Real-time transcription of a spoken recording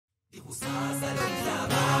So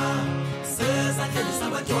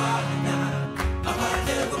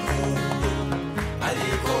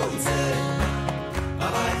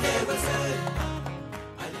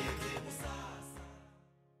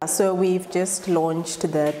we've just launched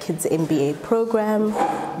the KidsMBA program.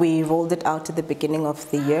 We rolled it out at the beginning of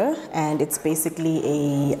the year, and it's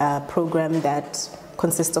basically a program that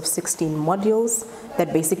consists of 16 modules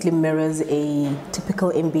that basically mirrors a typical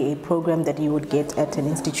MBA program that you would get at an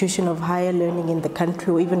institution of higher learning in the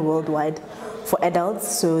country or even worldwide for adults.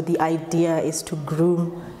 So the idea is to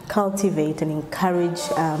groom, cultivate, and encourage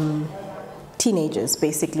teenagers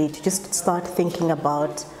basically to just start thinking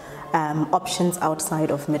about options outside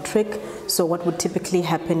of matric. So what would typically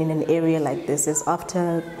happen in an area like this is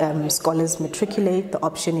after scholars matriculate, the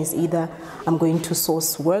option is either I'm going to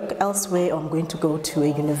source work elsewhere, or I'm going to go to a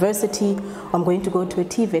university, or I'm going to go to a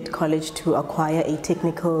TVET college to acquire a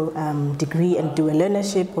technical degree and do a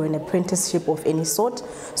learnership or an apprenticeship of any sort.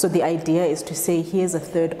 So the idea is to say here's a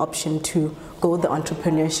third option to go the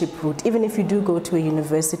entrepreneurship route. Even if you do go to a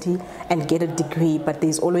university and get a degree, but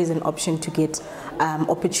there's always an option to get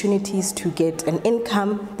opportunities to get an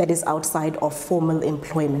income that is outside of formal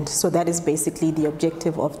employment. So that is basically the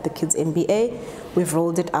objective of the KidsMBA. We've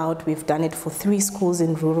rolled it out. We've done it for 3 schools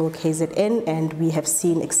in rural KZN, and we have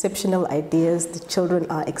seen exceptional ideas. The children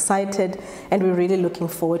are excited, and we're really looking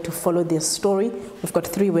forward to follow their story. We've got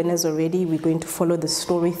 3 winners already. We're going to follow the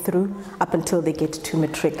story through up until they get to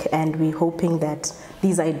matric, and we're hoping that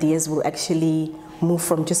these ideas will actually move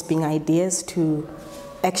from just being ideas to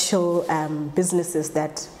actual businesses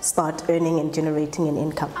that start earning and generating an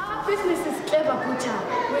income. Our business is clever, Pucha.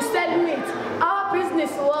 We sell meat. Our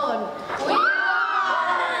business won. We won!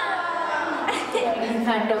 In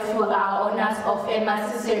front of you are owners of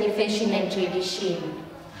Emma's Zulu fashion and tradition.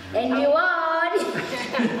 And we won!